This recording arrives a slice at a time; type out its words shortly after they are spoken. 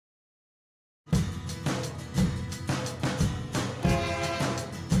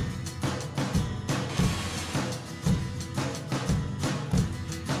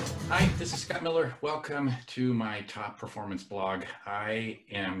Scott Miller, welcome to my Top Performance blog. I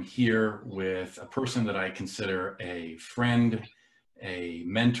am here with a person that I consider a friend, a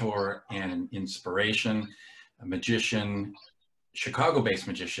mentor, and an inspiration, a magician, Chicago-based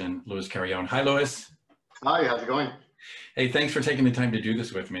magician, Luis Carreon. Hi, Luis. Hi, how's it going? Hey, thanks for taking the time to do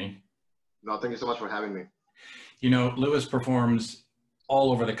this with me. No, thank you so much for having me. You know, Luis performs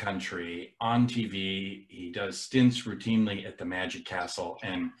all over the country, on TV. He does stints routinely at the Magic Castle,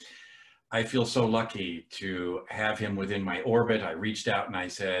 and I feel so lucky to have him within my orbit. I reached out and I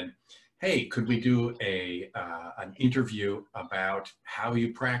said, hey, could we do an interview about how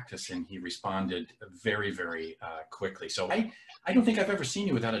you practice? And he responded very, very quickly. So I don't think I've ever seen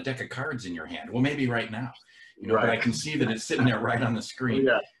you without a deck of cards in your hand. Well, maybe right now, you know, right. But I can see that it's sitting there right on the screen.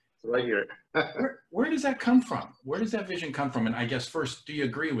 Oh, yeah, it's right here. Where does that come from? Where does that vision come from? And I guess first, do you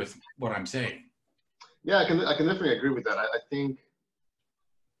agree with what I'm saying? Yeah, I can definitely agree with that. I think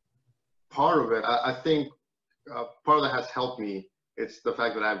part of it, I think part of that has helped me. It's the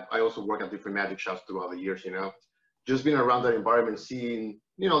fact that I also work at different magic shops throughout the years, you know, just being around that environment, seeing,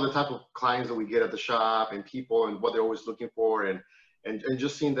 you know, the type of clients that we get at the shop and people and what they're always looking for. And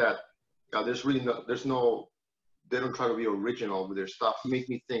just seeing that there's really they don't try to be original with their stuff. It makes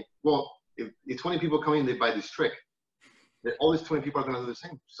me think, well, if 20 people come in, they buy this trick, all these 20 people are going to do the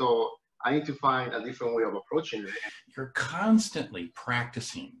same. So I need to find a different way of approaching it. You're constantly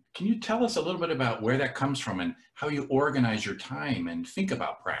practicing. Can you tell us a little bit about where that comes from and how you organize your time and think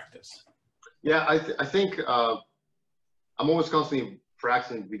about practice? Yeah, I think I'm always constantly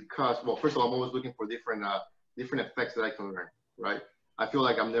practicing because, well, first of all, I'm always looking for different effects that I can learn, right? I feel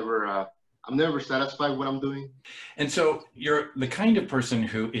like I'm never satisfied with what I'm doing. And so you're the kind of person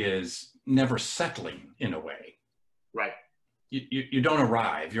who is never settling in a way. Right. You don't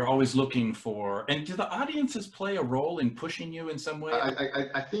arrive. You're always looking for, and do the audiences play a role in pushing you in some way?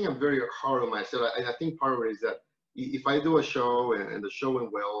 I think I'm very hard on myself. I think part of it is that if I do a show and the show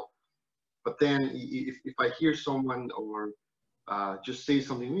went well, but then if I hear someone or just say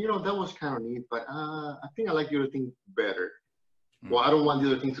something, you know, that was kind of neat, but I think I like the other thing better. Well, I don't want the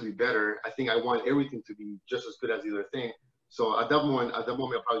other thing to be better. I think I want everything to be just as good as the other thing. So at that moment, I'll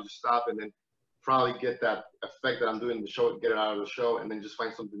probably just stop and then probably get that effect that I'm doing in the show, get it out of the show, and then just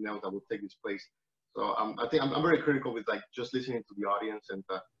find something else that will take its place. So I think I'm very critical with like just listening to the audience, and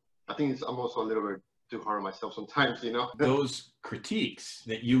I think I'm also a little bit too hard on myself sometimes, you know. Those critiques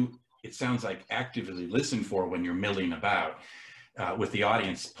that it sounds like actively listen for when you're milling about with the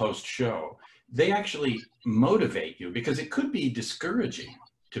audience post-show, they actually motivate you because it could be discouraging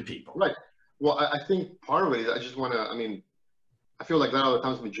to people. Right. Well, I think part of it is I just want to, I feel like a lot of the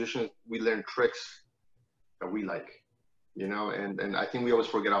times magicians, we learn tricks that we like, you know, and I think we always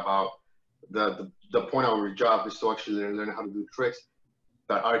forget about the point of our job is to actually learn how to do tricks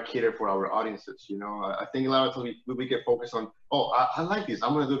that are catered for our audiences, you know. I think a lot of times we get focused on, oh, I like this,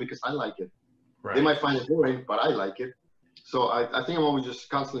 I'm going to do it because I like it. Right. They might find it boring, but I like it. So I think I'm always just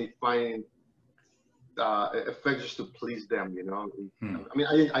constantly finding effects just to please them, you know. I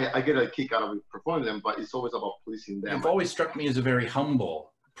mean, I get a kick out of performing them, but it's always about pleasing them. You've always struck me as a very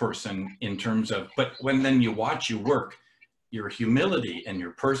humble person in terms of, but when then you watch you work, your humility and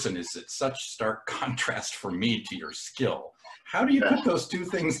your person is at such stark contrast for me to your skill. How do you put those two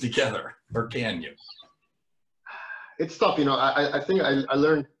things together, or can you? It's tough, you know. I think I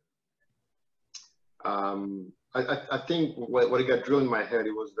learned. I think what it got drilled in my head,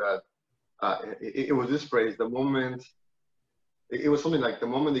 it was that it was this phrase: the moment. It was something like the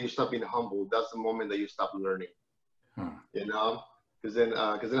moment that you stop being humble, that's the moment that you stop learning. You know, because then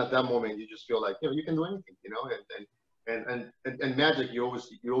at that moment you just feel like, you know, you can do anything, you know, and magic, you're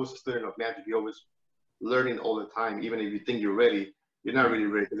always a student of magic. You're always learning all the time. Even if you think you're ready, you're not really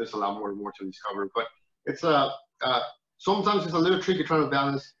ready because there's a lot more and more to discover. But it's sometimes it's a little tricky trying to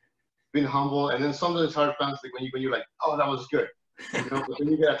balance being humble, and then sometimes it's hard to balance like when you're like, oh, that was good, you know. But then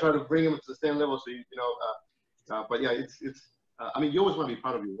you gotta try to bring them to the same level, so you know. But yeah, it's. I mean, you always want to be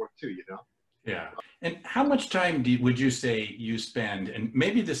proud of your work too, you know. Yeah. And how much time would you say you spend? And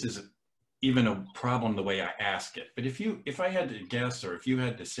maybe this is even a problem the way I ask it. But if I had to guess, or if you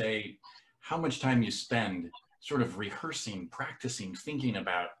had to say how much time you spend sort of rehearsing, practicing, thinking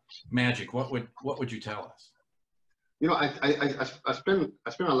about magic, what would you tell us? You know, I spend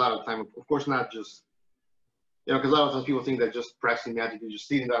a lot of time. Of course, not just, you know, because a lot of times people think that just practicing magic is just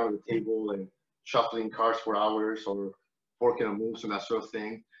sitting down on the table and shuffling cards for hours or working on moves and that sort of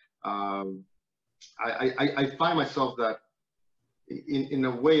thing. I find myself that in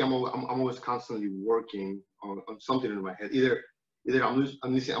a way I'm always constantly working on something in my head. Either I'm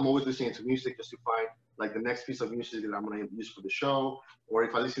always listening to music just to find like the next piece of music that I'm going to use for the show. Or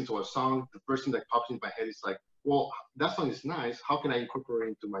if I listen to a song, the first thing that pops into my head is like, well, that song is nice. How can I incorporate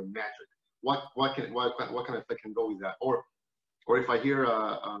it into my magic? What kind of effect can go with that? Or if I hear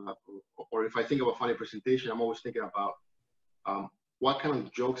or if I think of a funny presentation, I'm always thinking about what kind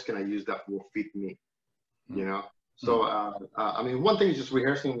of jokes can I use that will fit me, you know? So I mean, one thing is just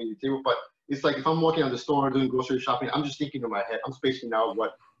rehearsing with the table, but it's like if I'm walking on the store doing grocery shopping, I'm just thinking in my head, I'm spacing out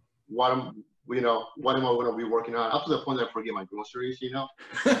what am I going to be working on, up to the point that I forget my groceries, you know?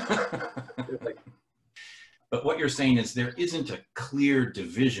 Like, but what you're saying is there isn't a clear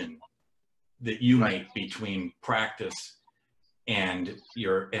division that you make between practice and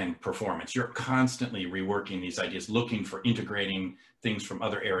performance. You're constantly reworking these ideas, looking for integrating things from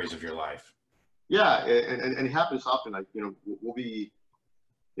other areas of your life. Yeah, and it happens often. Like, you know, we'll be,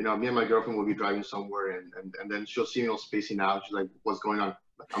 you know, me and my girlfriend will be driving somewhere, and then she'll see me all spacing out. She's like, "What's going on?"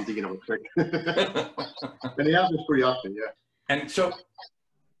 Like, I'm thinking of a trick. And it happens pretty often, yeah. And so,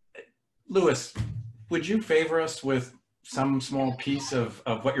 Luis, would you favor us with some small piece of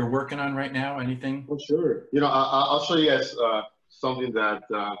what you're working on right now? Anything? Oh, sure. You know, I'll show you guys something that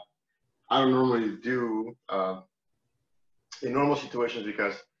I don't normally do in normal situations,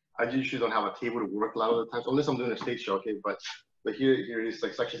 because I usually don't have a table to work a lot of the times, unless I'm doing a stage show, okay? But here it is,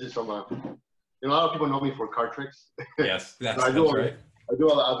 like, actually from you know, a lot of people know me for card tricks. Yes, that's, so that's right. I do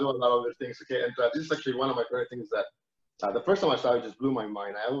a lot of other things, okay? And this is actually one of my favorite things that the first time I saw it just blew my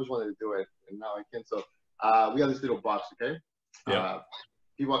mind. I always wanted to do it, and now I can. So we got this little box, okay? Yeah.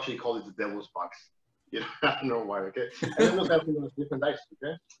 People actually call it the devil's box. You know, I don't know why, okay? And then those have different dice,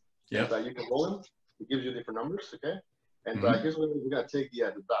 okay? Yeah. And, you can roll them. It gives you different numbers, okay? And here's what we're gonna take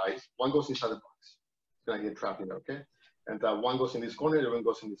the dice. One goes inside the box. It's gonna get trapped in there, okay? And one goes in this corner, the other one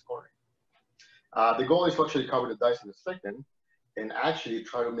goes in this corner. The goal is to actually cover the dice in a second and actually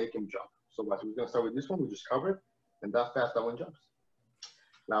try to make him jump. So we're gonna start with this one. We just cover it, and that fast, that one jumps.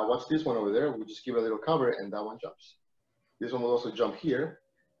 Now watch this one over there. We just give it a little cover, and that one jumps. This one will also jump here,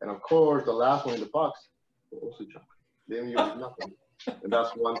 and of course, the last one in the box will also jump. Then you have nothing, and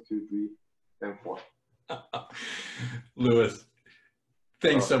that's 1, 2, 3, and 4. Luis,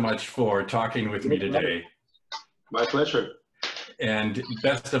 thanks so much for talking with me today. My pleasure. And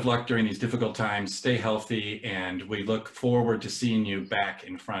best of luck during these difficult times. Stay healthy, and we look forward to seeing you back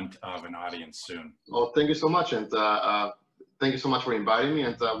in front of an audience soon. Well, thank you so much, and thank you so much for inviting me,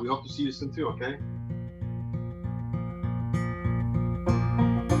 and we hope to see you soon too, okay?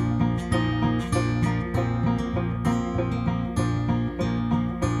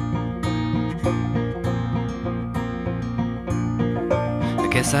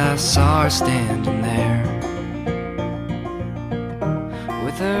 Guess I saw her standing there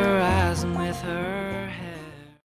with her eyes and with her